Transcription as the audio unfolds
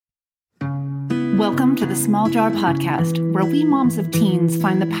Welcome to the Small Jar Podcast, where we moms of teens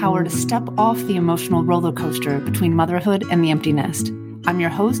find the power to step off the emotional roller coaster between motherhood and the empty nest. I'm your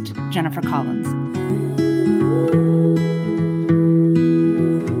host, Jennifer Collins.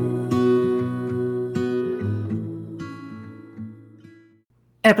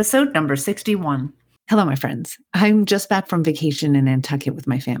 Episode number 61. Hello, my friends. I'm just back from vacation in Nantucket with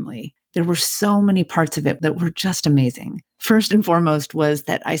my family. There were so many parts of it that were just amazing. First and foremost was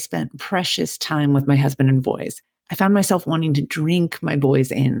that I spent precious time with my husband and boys. I found myself wanting to drink my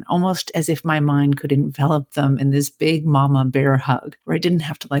boys in, almost as if my mind could envelop them in this big mama bear hug where I didn't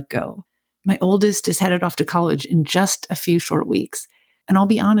have to let go. My oldest is headed off to college in just a few short weeks. And I'll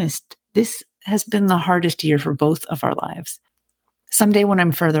be honest, this has been the hardest year for both of our lives. Someday when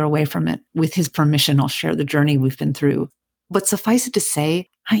I'm further away from it, with his permission, I'll share the journey we've been through. But suffice it to say,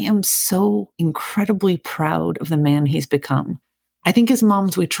 I am so incredibly proud of the man he's become. I think as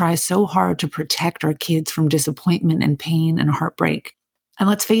moms, we try so hard to protect our kids from disappointment and pain and heartbreak. And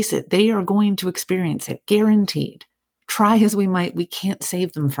let's face it, they are going to experience it, guaranteed. Try as we might, we can't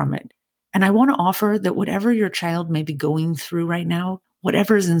save them from it. And I want to offer that whatever your child may be going through right now,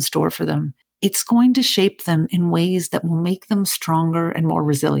 whatever is in store for them, it's going to shape them in ways that will make them stronger and more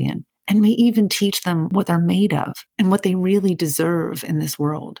resilient, and may even teach them what they're made of and what they really deserve in this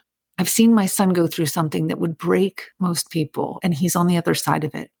world. I've seen my son go through something that would break most people, and he's on the other side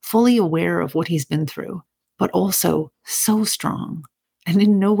of it, fully aware of what he's been through, but also so strong and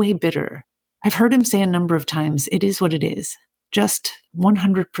in no way bitter. I've heard him say a number of times, it is what it is, just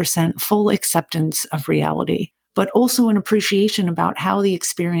 100% full acceptance of reality, but also an appreciation about how the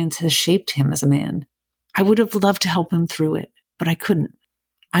experience has shaped him as a man. I would have loved to help him through it, but I couldn't.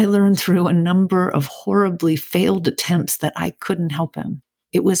 I learned through a number of horribly failed attempts that I couldn't help him.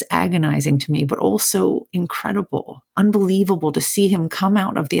 It was agonizing to me, but also incredible, unbelievable to see him come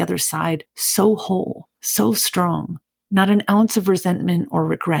out of the other side so whole, so strong. Not an ounce of resentment or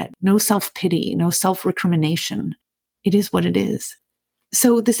regret, no self-pity, no self-recrimination. It is what it is.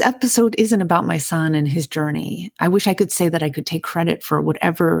 So this episode isn't about my son and his journey. I wish I could say that I could take credit for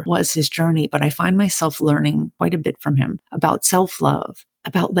whatever was his journey, but I find myself learning quite a bit from him about self-love,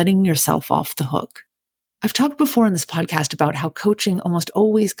 about letting yourself off the hook. I've talked before in this podcast about how coaching almost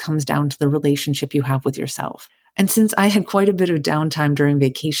always comes down to the relationship you have with yourself. And since I had quite a bit of downtime during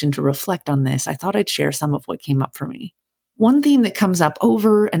vacation to reflect on this, I thought I'd share some of what came up for me. One theme that comes up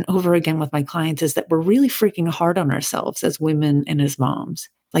over and over again with my clients is that we're really freaking hard on ourselves as women and as moms,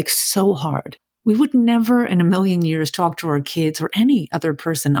 like so hard. We would never in a million years talk to our kids or any other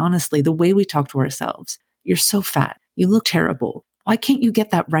person, honestly, the way we talk to ourselves. You're so fat. You look terrible. Why can't you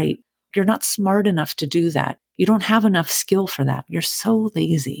get that right? You're not smart enough to do that. You don't have enough skill for that. You're so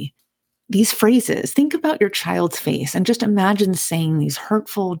lazy. These phrases, think about your child's face and just imagine saying these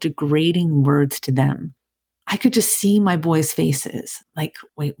hurtful, degrading words to them. I could just see my boys' faces. Like,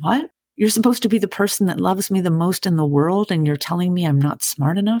 wait, what? You're supposed to be the person that loves me the most in the world, and you're telling me I'm not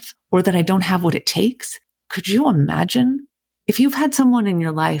smart enough or that I don't have what it takes? Could you imagine? If you've had someone in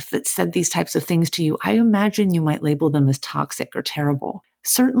your life that said these types of things to you, I imagine you might label them as toxic or terrible.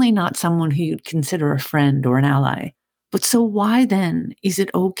 Certainly not someone who you'd consider a friend or an ally. But so why then is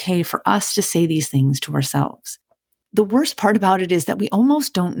it okay for us to say these things to ourselves? The worst part about it is that we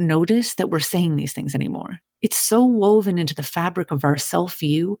almost don't notice that we're saying these things anymore. It's so woven into the fabric of our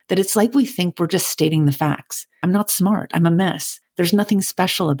self-view that it's like we think we're just stating the facts. I'm not smart. I'm a mess. There's nothing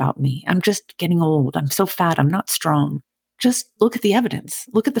special about me. I'm just getting old. I'm so fat. I'm not strong. Just look at the evidence.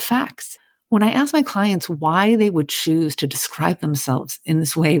 Look at the facts. When I ask my clients why they would choose to describe themselves in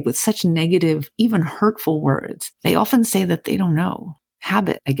this way with such negative, even hurtful words, they often say that they don't know.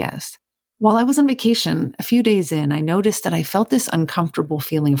 Habit, I guess. While I was on vacation, a few days in, I noticed that I felt this uncomfortable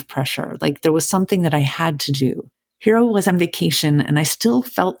feeling of pressure, like there was something that I had to do. Here I was on vacation, and I still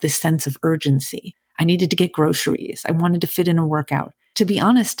felt this sense of urgency. I needed to get groceries. I wanted to fit in a workout. To be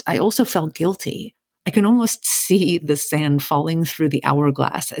honest, I also felt guilty. I can almost see the sand falling through the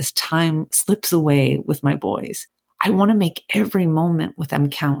hourglass as time slips away with my boys. I want to make every moment with them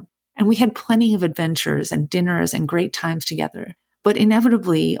count. And we had plenty of adventures and dinners and great times together. But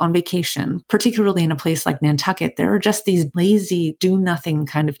inevitably on vacation, particularly in a place like Nantucket, there are just these lazy, do-nothing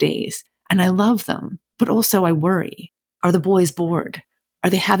kind of days. And I love them, but also I worry. Are the boys bored?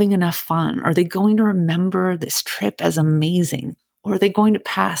 Are they having enough fun? Are they going to remember this trip as amazing? Or are they going to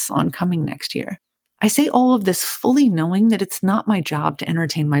pass on coming next year? I say all of this fully knowing that it's not my job to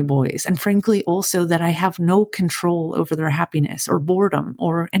entertain my boys, and frankly also that I have no control over their happiness or boredom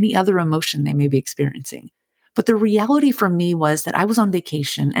or any other emotion they may be experiencing. But the reality for me was that I was on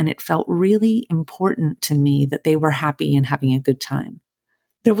vacation and it felt really important to me that they were happy and having a good time.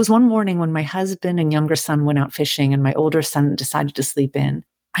 There was one morning when my husband and younger son went out fishing and my older son decided to sleep in.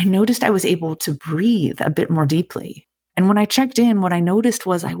 I noticed I was able to breathe a bit more deeply. And when I checked in, what I noticed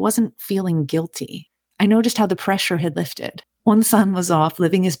was I wasn't feeling guilty. I noticed how the pressure had lifted. One son was off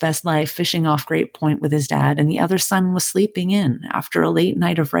living his best life, fishing off Great Point with his dad, and the other son was sleeping in after a late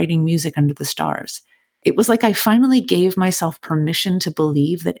night of writing music under the stars. It was like I finally gave myself permission to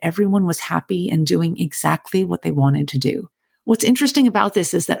believe that everyone was happy and doing exactly what they wanted to do. What's interesting about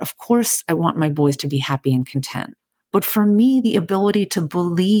this is that, of course, I want my boys to be happy and content. But for me, the ability to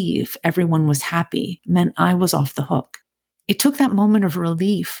believe everyone was happy meant I was off the hook. It took that moment of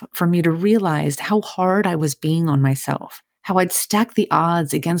relief for me to realize how hard I was being on myself, how I'd stacked the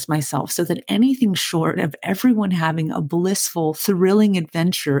odds against myself so that anything short of everyone having a blissful, thrilling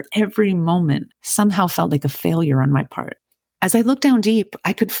adventure every moment somehow felt like a failure on my part. As I looked down deep,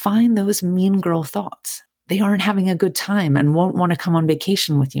 I could find those mean girl thoughts. They aren't having a good time and won't want to come on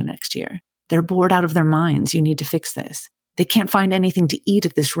vacation with you next year. They're bored out of their minds. You need to fix this. They can't find anything to eat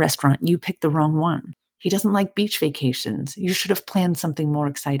at this restaurant. You picked the wrong one. He doesn't like beach vacations. You should have planned something more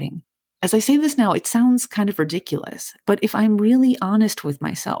exciting. As I say this now, it sounds kind of ridiculous, but if I'm really honest with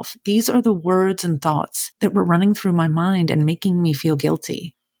myself, these are the words and thoughts that were running through my mind and making me feel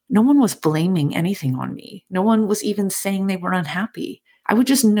guilty. No one was blaming anything on me. No one was even saying they were unhappy. I would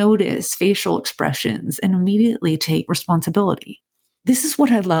just notice facial expressions and immediately take responsibility. This is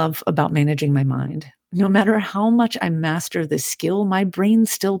what I love about managing my mind. No matter how much I master this skill, my brain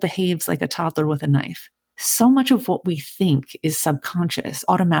still behaves like a toddler with a knife. So much of what we think is subconscious,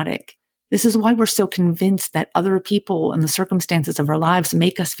 automatic. This is why we're so convinced that other people and the circumstances of our lives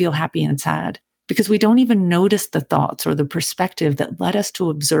make us feel happy and sad, because we don't even notice the thoughts or the perspective that led us to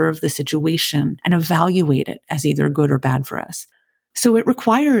observe the situation and evaluate it as either good or bad for us. So it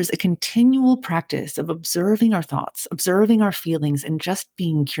requires a continual practice of observing our thoughts, observing our feelings, and just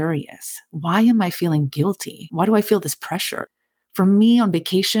being curious. Why am I feeling guilty? Why do I feel this pressure? For me on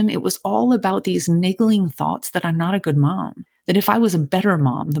vacation, it was all about these niggling thoughts that I'm not a good mom, that if I was a better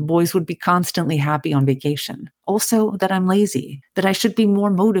mom, the boys would be constantly happy on vacation. Also, that I'm lazy, that I should be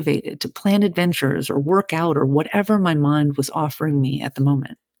more motivated to plan adventures or work out or whatever my mind was offering me at the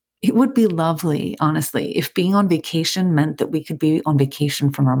moment. It would be lovely, honestly, if being on vacation meant that we could be on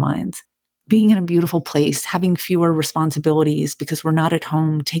vacation from our minds. Being in a beautiful place, having fewer responsibilities because we're not at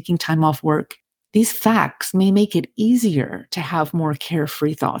home, taking time off work. These facts may make it easier to have more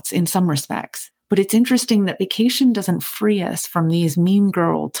carefree thoughts in some respects. But it's interesting that vacation doesn't free us from these mean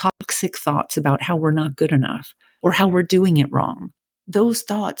girl, toxic thoughts about how we're not good enough or how we're doing it wrong. Those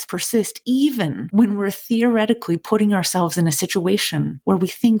thoughts persist even when we're theoretically putting ourselves in a situation where we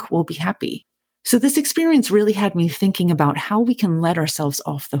think we'll be happy. So this experience really had me thinking about how we can let ourselves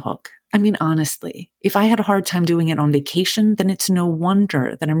off the hook. I mean, honestly, if I had a hard time doing it on vacation, then it's no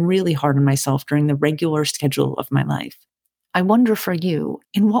wonder that I'm really hard on myself during the regular schedule of my life. I wonder for you,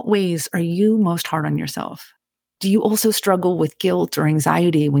 in what ways are you most hard on yourself? Do you also struggle with guilt or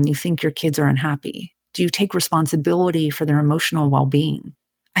anxiety when you think your kids are unhappy? Do you take responsibility for their emotional well-being?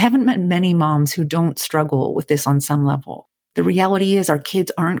 I haven't met many moms who don't struggle with this on some level. The reality is our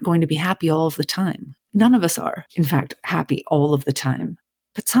kids aren't going to be happy all of the time. None of us are, in fact, happy all of the time.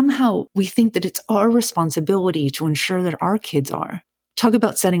 But somehow we think that it's our responsibility to ensure that our kids are. Talk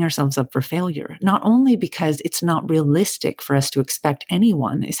about setting ourselves up for failure, not only because it's not realistic for us to expect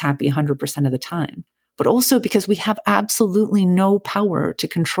anyone is happy 100% of the time, but also because we have absolutely no power to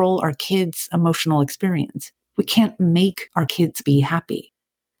control our kids' emotional experience. We can't make our kids be happy.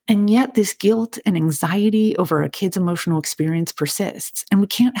 And yet this guilt and anxiety over a kid's emotional experience persists. And we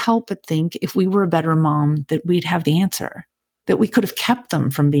can't help but think if we were a better mom that we'd have the answer, that we could have kept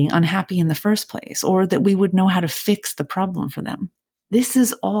them from being unhappy in the first place, or that we would know how to fix the problem for them. This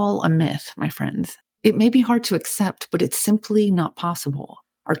is all a myth, my friends. It may be hard to accept, but it's simply not possible.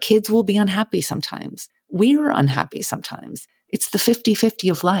 Our kids will be unhappy sometimes. We're unhappy sometimes. It's the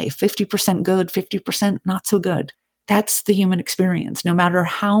 50-50 of life, 50% good, 50% not so good. That's the human experience, no matter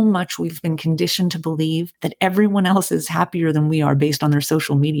how much we've been conditioned to believe that everyone else is happier than we are based on their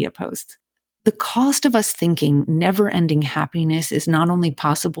social media posts. The cost of us thinking never-ending happiness is not only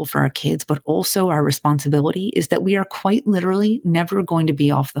possible for our kids, but also our responsibility is that we are quite literally never going to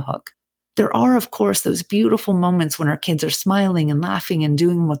be off the hook. There are, of course, those beautiful moments when our kids are smiling and laughing and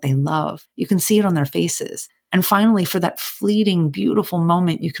doing what they love. You can see it on their faces. And finally, for that fleeting, beautiful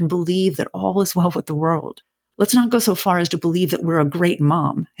moment, you can believe that all is well with the world. Let's not go so far as to believe that we're a great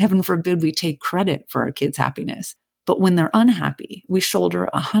mom. Heaven forbid we take credit for our kids' happiness. But when they're unhappy, we shoulder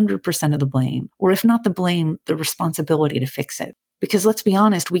 100% of the blame, or if not the blame, the responsibility to fix it. Because let's be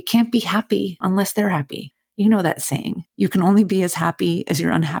honest, we can't be happy unless they're happy. You know that saying, you can only be as happy as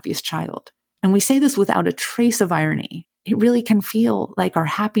your unhappiest child. And we say this without a trace of irony. It really can feel like our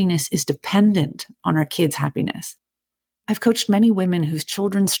happiness is dependent on our kids' happiness. I've coached many women whose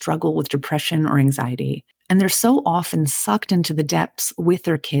children struggle with depression or anxiety, and they're so often sucked into the depths with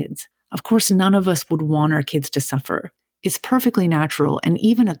their kids. Of course, none of us would want our kids to suffer. It's perfectly natural and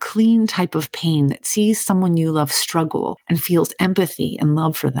even a clean type of pain that sees someone you love struggle and feels empathy and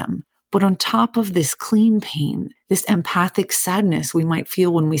love for them. But on top of this clean pain, this empathic sadness we might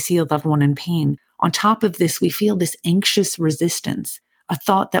feel when we see a loved one in pain, on top of this, we feel this anxious resistance, a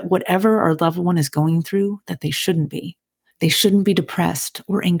thought that whatever our loved one is going through, that they shouldn't be. They shouldn't be depressed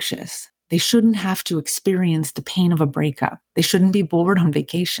or anxious. They shouldn't have to experience the pain of a breakup. They shouldn't be bored on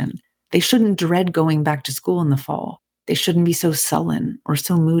vacation. They shouldn't dread going back to school in the fall. They shouldn't be so sullen or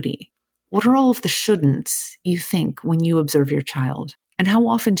so moody. What are all of the shouldn'ts you think when you observe your child? And how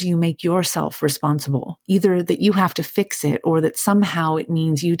often do you make yourself responsible? Either that you have to fix it or that somehow it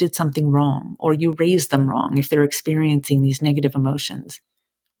means you did something wrong or you raised them wrong if they're experiencing these negative emotions.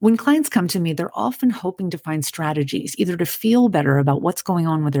 When clients come to me, they're often hoping to find strategies, either to feel better about what's going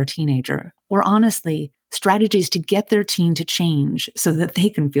on with their teenager, or honestly, strategies to get their teen to change so that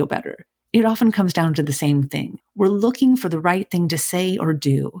they can feel better. It often comes down to the same thing. We're looking for the right thing to say or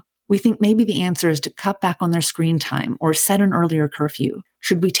do. We think maybe the answer is to cut back on their screen time or set an earlier curfew.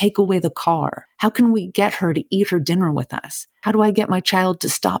 Should we take away the car? How can we get her to eat her dinner with us? How do I get my child to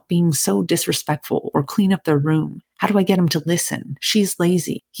stop being so disrespectful or clean up their room? How do I get him to listen? She's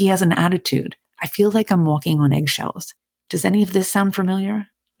lazy. He has an attitude. I feel like I'm walking on eggshells. Does any of this sound familiar?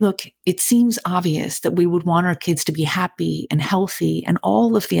 Look, it seems obvious that we would want our kids to be happy and healthy and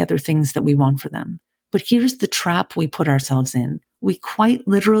all of the other things that we want for them. But here's the trap we put ourselves in. We quite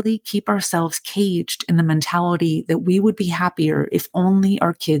literally keep ourselves caged in the mentality that we would be happier if only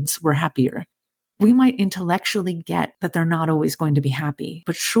our kids were happier. We might intellectually get that they're not always going to be happy,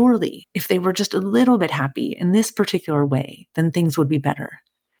 but surely if they were just a little bit happy in this particular way, then things would be better.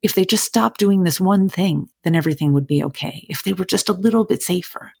 If they just stopped doing this one thing, then everything would be okay. If they were just a little bit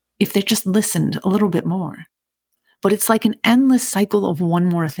safer, if they just listened a little bit more. But it's like an endless cycle of one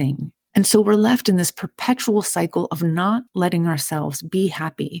more thing. And so we're left in this perpetual cycle of not letting ourselves be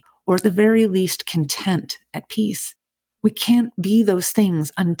happy, or at the very least content, at peace. We can't be those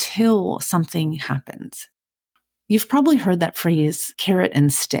things until something happens. You've probably heard that phrase, carrot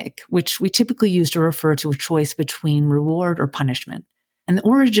and stick, which we typically use to refer to a choice between reward or punishment. And the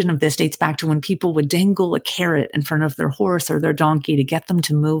origin of this dates back to when people would dangle a carrot in front of their horse or their donkey to get them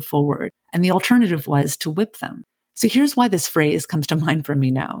to move forward. And the alternative was to whip them. So here's why this phrase comes to mind for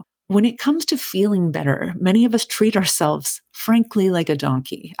me now. When it comes to feeling better, many of us treat ourselves, frankly, like a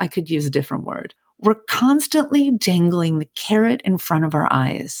donkey. I could use a different word. We're constantly dangling the carrot in front of our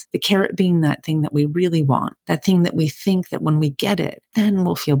eyes, the carrot being that thing that we really want, that thing that we think that when we get it, then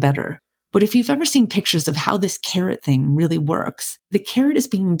we'll feel better. But if you've ever seen pictures of how this carrot thing really works, the carrot is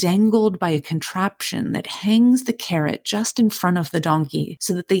being dangled by a contraption that hangs the carrot just in front of the donkey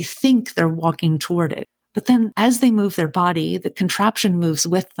so that they think they're walking toward it. But then as they move their body, the contraption moves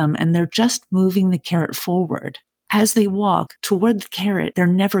with them and they're just moving the carrot forward. As they walk toward the carrot, they're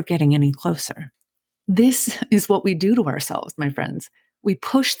never getting any closer. This is what we do to ourselves, my friends. We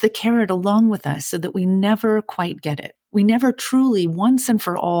push the carrot along with us so that we never quite get it. We never truly, once and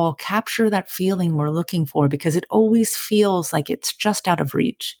for all, capture that feeling we're looking for because it always feels like it's just out of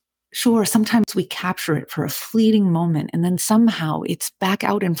reach. Sure, sometimes we capture it for a fleeting moment and then somehow it's back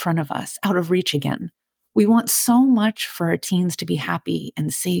out in front of us, out of reach again. We want so much for our teens to be happy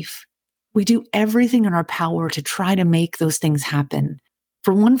and safe. We do everything in our power to try to make those things happen.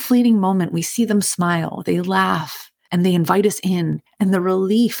 For one fleeting moment, we see them smile, they laugh, and they invite us in. And the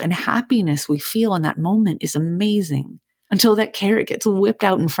relief and happiness we feel in that moment is amazing until that carrot gets whipped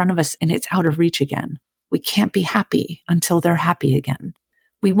out in front of us and it's out of reach again. We can't be happy until they're happy again.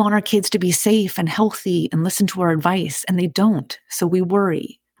 We want our kids to be safe and healthy and listen to our advice, and they don't. So we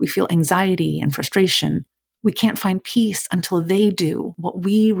worry. We feel anxiety and frustration. We can't find peace until they do what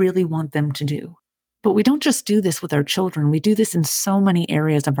we really want them to do. But we don't just do this with our children. We do this in so many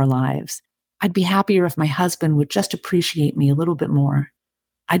areas of our lives. I'd be happier if my husband would just appreciate me a little bit more.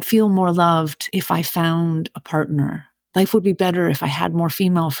 I'd feel more loved if I found a partner. Life would be better if I had more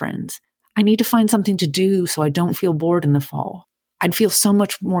female friends. I need to find something to do so I don't feel bored in the fall. I'd feel so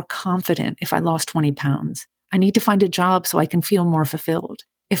much more confident if I lost 20 pounds. I need to find a job so I can feel more fulfilled.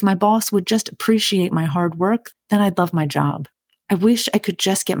 If my boss would just appreciate my hard work, then I'd love my job. I wish I could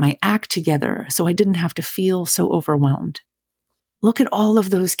just get my act together so I didn't have to feel so overwhelmed. Look at all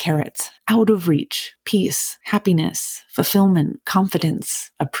of those carrots out of reach: peace, happiness, fulfillment, confidence,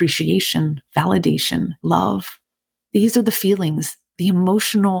 appreciation, validation, love. These are the feelings, the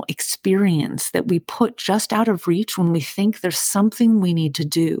emotional experience that we put just out of reach when we think there's something we need to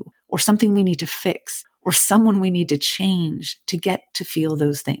do, or something we need to fix, or someone we need to change to get to feel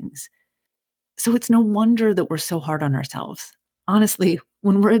those things. So it's no wonder that we're so hard on ourselves. Honestly,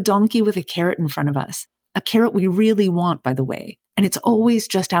 when we're a donkey with a carrot in front of us, a carrot we really want, by the way, and it's always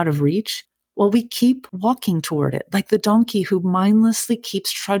just out of reach, well, we keep walking toward it like the donkey who mindlessly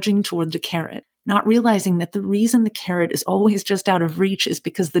keeps trudging toward the carrot, not realizing that the reason the carrot is always just out of reach is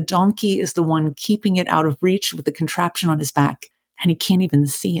because the donkey is the one keeping it out of reach with the contraption on his back, and he can't even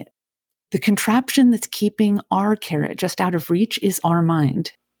see it. The contraption that's keeping our carrot just out of reach is our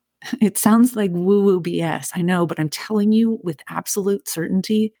mind. It sounds like woo-woo BS, I know, but I'm telling you with absolute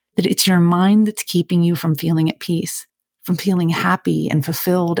certainty that it's your mind that's keeping you from feeling at peace, from feeling happy and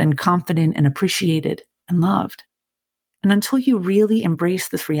fulfilled and confident and appreciated and loved. And until you really embrace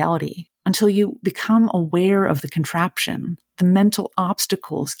this reality, until you become aware of the contraption, the mental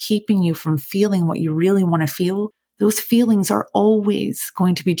obstacles keeping you from feeling what you really want to feel, those feelings are always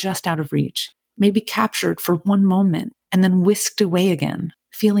going to be just out of reach, maybe captured for one moment and then whisked away again,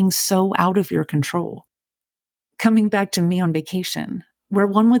 feeling so out of your control. Coming back to me on vacation, where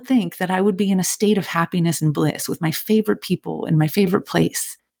one would think that I would be in a state of happiness and bliss with my favorite people in my favorite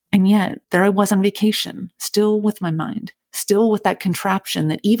place. And yet there I was on vacation, still with my mind, still with that contraption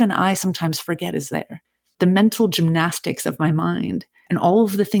that even I sometimes forget is there. The mental gymnastics of my mind and all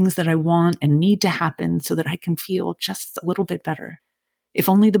of the things that I want and need to happen so that I can feel just a little bit better. If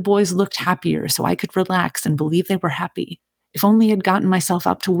only the boys looked happier so I could relax and believe they were happy. If only I'd gotten myself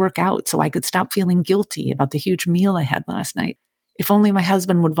up to work out so I could stop feeling guilty about the huge meal I had last night. If only my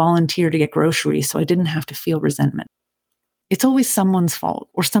husband would volunteer to get groceries so I didn't have to feel resentment. It's always someone's fault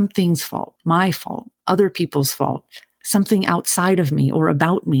or something's fault, my fault, other people's fault, something outside of me or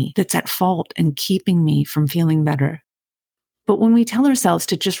about me that's at fault and keeping me from feeling better. But when we tell ourselves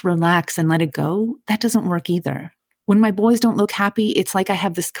to just relax and let it go, that doesn't work either. When my boys don't look happy, it's like I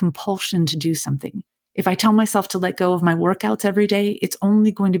have this compulsion to do something. If I tell myself to let go of my workouts every day, it's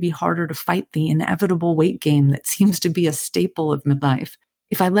only going to be harder to fight the inevitable weight gain that seems to be a staple of midlife.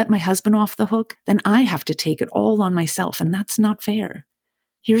 If I let my husband off the hook, then I have to take it all on myself, and that's not fair.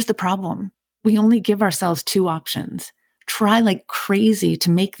 Here's the problem. We only give ourselves two options. Try like crazy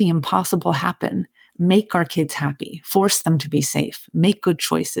to make the impossible happen. Make our kids happy, force them to be safe, make good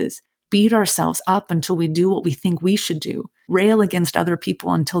choices, beat ourselves up until we do what we think we should do, rail against other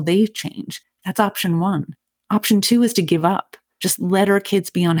people until they change. That's option one. Option two is to give up. Just let our kids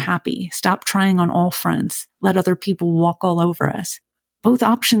be unhappy. Stop trying on all fronts. Let other people walk all over us. Both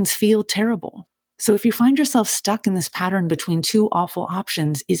options feel terrible. So if you find yourself stuck in this pattern between two awful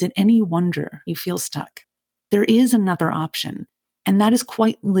options, is it any wonder you feel stuck? There is another option, and that is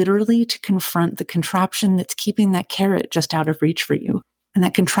quite literally to confront the contraption that's keeping that carrot just out of reach for you. And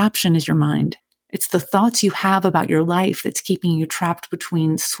that contraption is your mind. It's the thoughts you have about your life that's keeping you trapped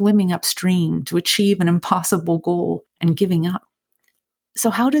between swimming upstream to achieve an impossible goal and giving up. So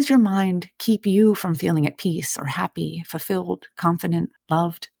how does your mind keep you from feeling at peace or happy, fulfilled, confident,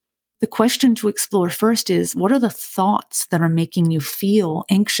 loved? The question to explore first is, what are the thoughts that are making you feel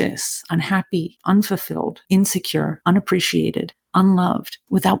anxious, unhappy, unfulfilled, insecure, unappreciated, unloved,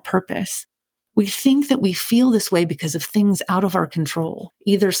 without purpose? We think that we feel this way because of things out of our control,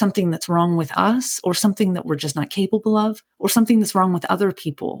 either something that's wrong with us or something that we're just not capable of, or something that's wrong with other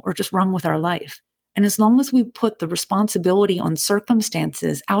people or just wrong with our life. And as long as we put the responsibility on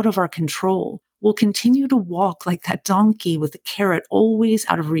circumstances out of our control, we'll continue to walk like that donkey with the carrot always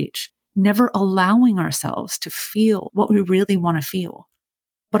out of reach, never allowing ourselves to feel what we really want to feel.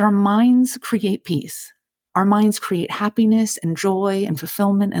 But our minds create peace. Our minds create happiness and joy and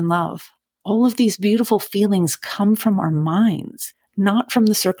fulfillment and love. All of these beautiful feelings come from our minds, not from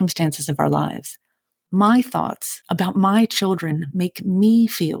the circumstances of our lives. My thoughts about my children make me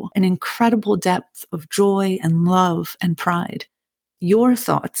feel an incredible depth of joy and love and pride. Your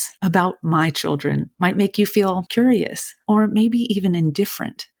thoughts about my children might make you feel curious or maybe even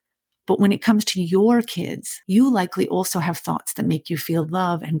indifferent. But when it comes to your kids, you likely also have thoughts that make you feel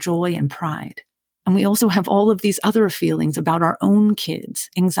love and joy and pride. And we also have all of these other feelings about our own kids: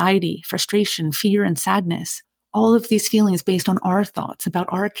 anxiety, frustration, fear, and sadness. All of these feelings based on our thoughts about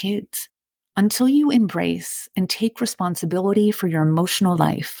our kids. Until you embrace and take responsibility for your emotional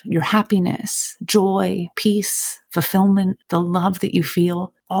life, your happiness, joy, peace, fulfillment, the love that you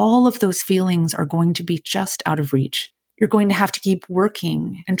feel, all of those feelings are going to be just out of reach. You're going to have to keep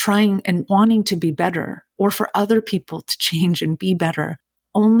working and trying and wanting to be better, or for other people to change and be better,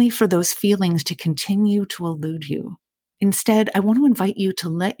 only for those feelings to continue to elude you. Instead, I want to invite you to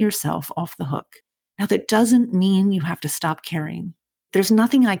let yourself off the hook. Now, that doesn't mean you have to stop caring. There's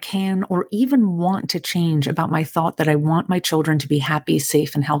nothing I can or even want to change about my thought that I want my children to be happy,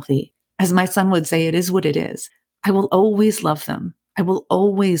 safe, and healthy. As my son would say, it is what it is. I will always love them. I will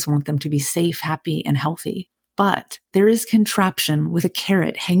always want them to be safe, happy, and healthy. But there is contraption with a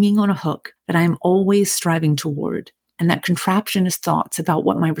carrot hanging on a hook that I am always striving toward. And that contraption is thoughts about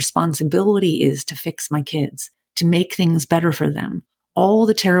what my responsibility is to fix my kids, to make things better for them, all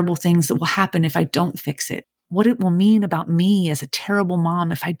the terrible things that will happen if I don't fix it, what it will mean about me as a terrible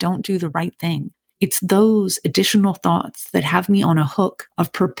mom if I don't do the right thing. It's those additional thoughts that have me on a hook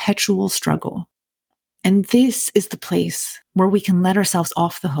of perpetual struggle. And this is the place where we can let ourselves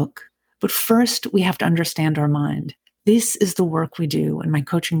off the hook. But first, we have to understand our mind. This is the work we do in my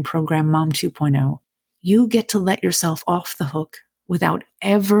coaching program, Mom 2.0. You get to let yourself off the hook without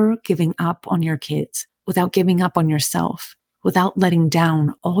ever giving up on your kids, without giving up on yourself, without letting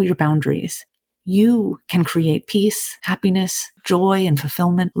down all your boundaries. You can create peace, happiness, joy, and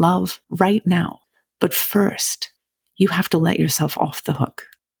fulfillment, love right now. But first, you have to let yourself off the hook.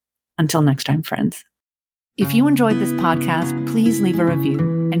 Until next time, friends. If you enjoyed this podcast, please leave a review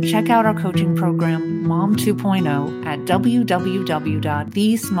and check out our coaching program, Mom 2.0, at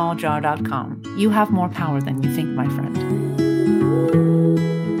www.thesmalljar.com. You have more power than you think, my friend.